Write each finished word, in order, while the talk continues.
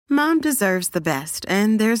Mom deserves the best,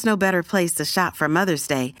 and there's no better place to shop for Mother's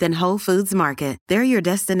Day than Whole Foods Market. They're your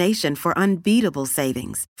destination for unbeatable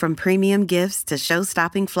savings, from premium gifts to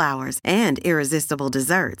show-stopping flowers and irresistible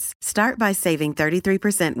desserts. Start by saving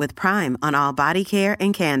 33% with Prime on all body care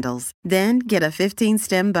and candles. Then get a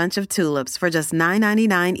 15-stem bunch of tulips for just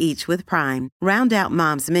 $9.99 each with Prime. Round out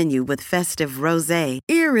Mom's menu with festive rosé,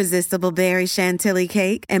 irresistible berry chantilly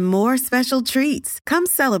cake, and more special treats. Come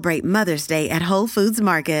celebrate Mother's Day at Whole Foods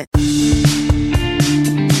Market.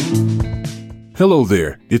 Hello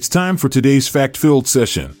there. It's time for today's fact-filled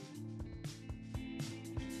session.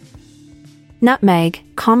 Nutmeg,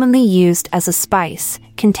 commonly used as a spice,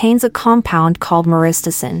 contains a compound called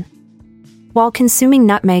myristicin. While consuming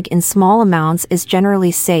nutmeg in small amounts is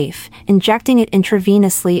generally safe, injecting it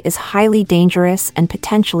intravenously is highly dangerous and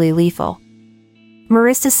potentially lethal.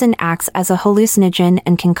 Myristicin acts as a hallucinogen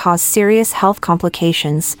and can cause serious health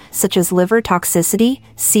complications, such as liver toxicity,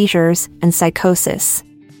 seizures, and psychosis.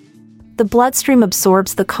 The bloodstream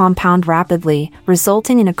absorbs the compound rapidly,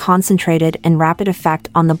 resulting in a concentrated and rapid effect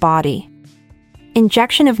on the body.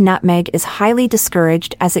 Injection of nutmeg is highly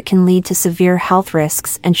discouraged as it can lead to severe health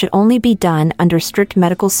risks and should only be done under strict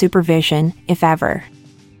medical supervision, if ever.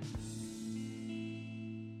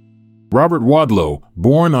 Robert Wadlow,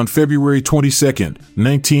 born on February 22,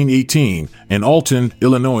 1918, in Alton,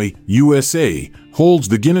 Illinois, USA, holds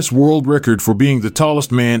the Guinness World Record for being the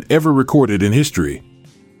tallest man ever recorded in history.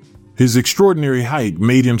 His extraordinary height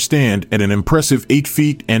made him stand at an impressive 8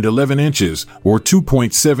 feet and 11 inches, or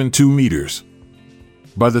 2.72 meters.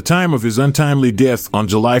 By the time of his untimely death on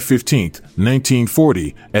July 15,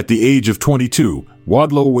 1940, at the age of 22,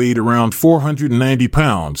 Wadlow weighed around 490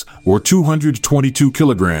 pounds, or 222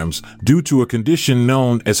 kilograms, due to a condition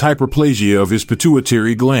known as hyperplasia of his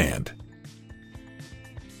pituitary gland.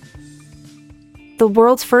 The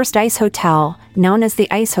world's first ice hotel, known as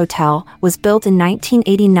the Ice Hotel, was built in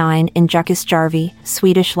 1989 in Jukkasjärvi,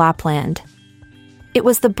 Swedish Lapland. It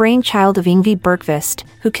was the brainchild of Yngwie Bergqvist,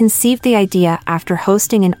 who conceived the idea after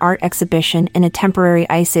hosting an art exhibition in a temporary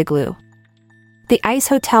ice igloo. The Ice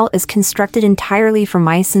Hotel is constructed entirely from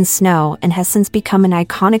ice and snow and has since become an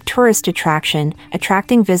iconic tourist attraction,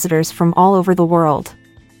 attracting visitors from all over the world.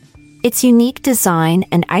 Its unique design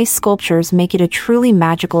and ice sculptures make it a truly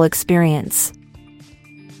magical experience.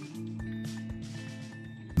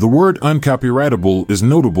 The word uncopyrightable is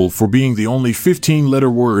notable for being the only 15-letter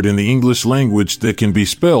word in the English language that can be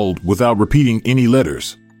spelled without repeating any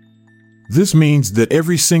letters. This means that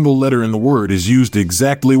every single letter in the word is used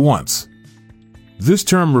exactly once. This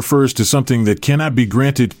term refers to something that cannot be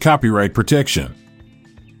granted copyright protection.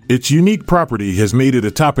 Its unique property has made it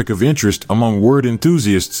a topic of interest among word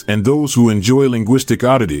enthusiasts and those who enjoy linguistic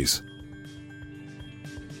oddities.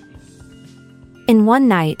 In one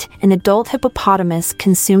night, an adult hippopotamus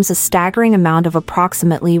consumes a staggering amount of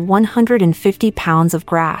approximately 150 pounds of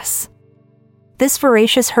grass. This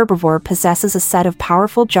voracious herbivore possesses a set of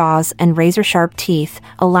powerful jaws and razor-sharp teeth,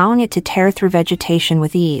 allowing it to tear through vegetation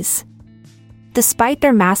with ease. Despite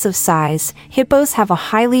their massive size, hippos have a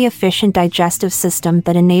highly efficient digestive system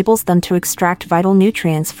that enables them to extract vital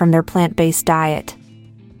nutrients from their plant-based diet.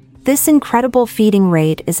 This incredible feeding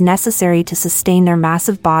rate is necessary to sustain their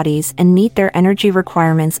massive bodies and meet their energy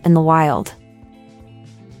requirements in the wild.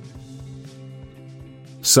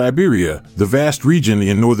 Siberia, the vast region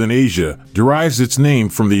in northern Asia, derives its name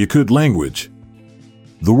from the Yakut language.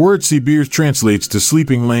 The word Sibir translates to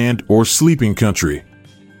sleeping land or sleeping country.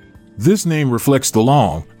 This name reflects the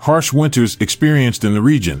long, harsh winters experienced in the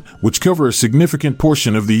region, which cover a significant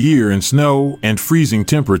portion of the year in snow and freezing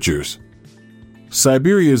temperatures.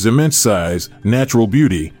 Siberia's immense size, natural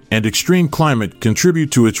beauty, and extreme climate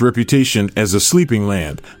contribute to its reputation as a sleeping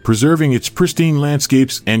land, preserving its pristine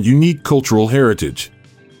landscapes and unique cultural heritage.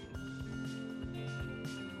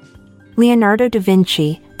 Leonardo da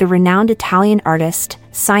Vinci, the renowned Italian artist,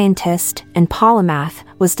 scientist, and polymath,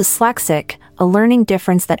 was dyslexic, a learning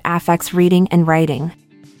difference that affects reading and writing.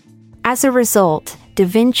 As a result, Da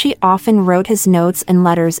Vinci often wrote his notes and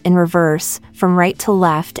letters in reverse, from right to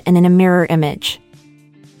left and in a mirror image.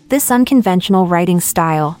 This unconventional writing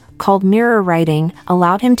style, called mirror writing,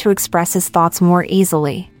 allowed him to express his thoughts more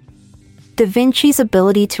easily. Da Vinci's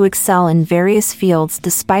ability to excel in various fields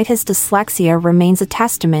despite his dyslexia remains a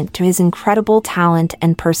testament to his incredible talent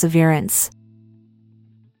and perseverance.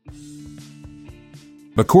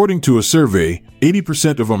 According to a survey,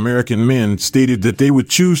 80% of American men stated that they would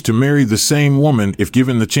choose to marry the same woman if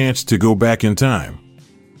given the chance to go back in time.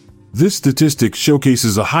 This statistic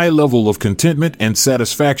showcases a high level of contentment and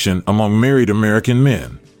satisfaction among married American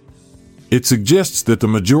men. It suggests that the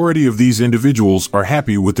majority of these individuals are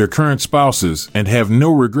happy with their current spouses and have no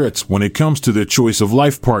regrets when it comes to their choice of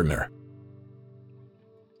life partner.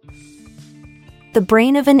 The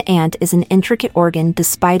brain of an ant is an intricate organ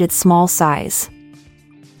despite its small size.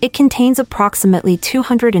 It contains approximately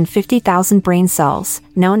 250,000 brain cells,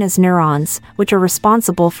 known as neurons, which are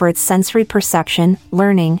responsible for its sensory perception,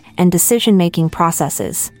 learning, and decision-making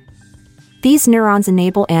processes. These neurons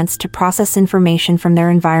enable ants to process information from their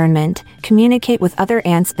environment, communicate with other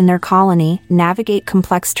ants in their colony, navigate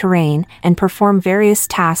complex terrain, and perform various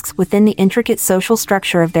tasks within the intricate social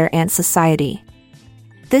structure of their ant society.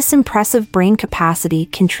 This impressive brain capacity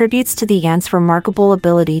contributes to the ant's remarkable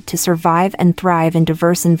ability to survive and thrive in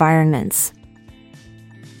diverse environments.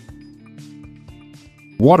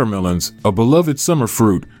 Watermelons, a beloved summer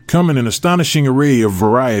fruit, come in an astonishing array of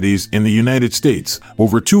varieties in the United States.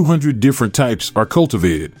 Over 200 different types are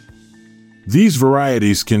cultivated. These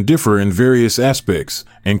varieties can differ in various aspects,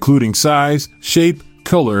 including size, shape,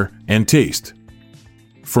 color, and taste.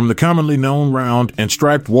 From the commonly known round and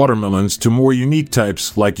striped watermelons to more unique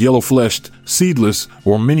types like yellow-fleshed, seedless,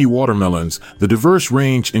 or mini watermelons, the diverse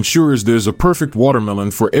range ensures there's a perfect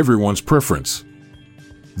watermelon for everyone's preference.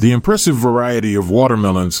 The impressive variety of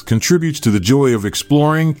watermelons contributes to the joy of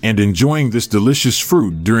exploring and enjoying this delicious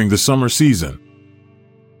fruit during the summer season.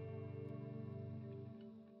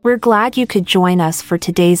 We're glad you could join us for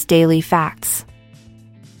today's Daily Facts.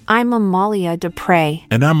 I'm Amalia Dupre.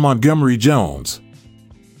 And I'm Montgomery Jones.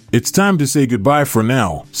 It's time to say goodbye for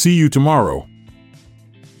now. See you tomorrow.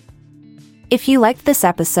 If you liked this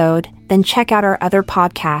episode, then check out our other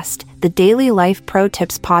podcast, the Daily Life Pro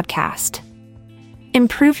Tips Podcast.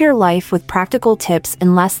 Improve your life with practical tips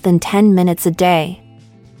in less than 10 minutes a day.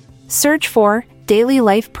 Search for Daily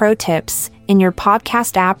Life Pro Tips in your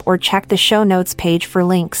podcast app or check the show notes page for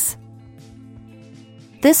links.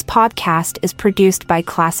 This podcast is produced by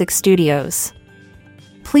Classic Studios.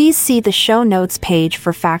 Please see the show notes page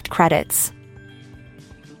for fact credits.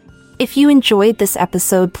 If you enjoyed this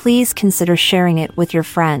episode, please consider sharing it with your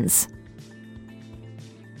friends.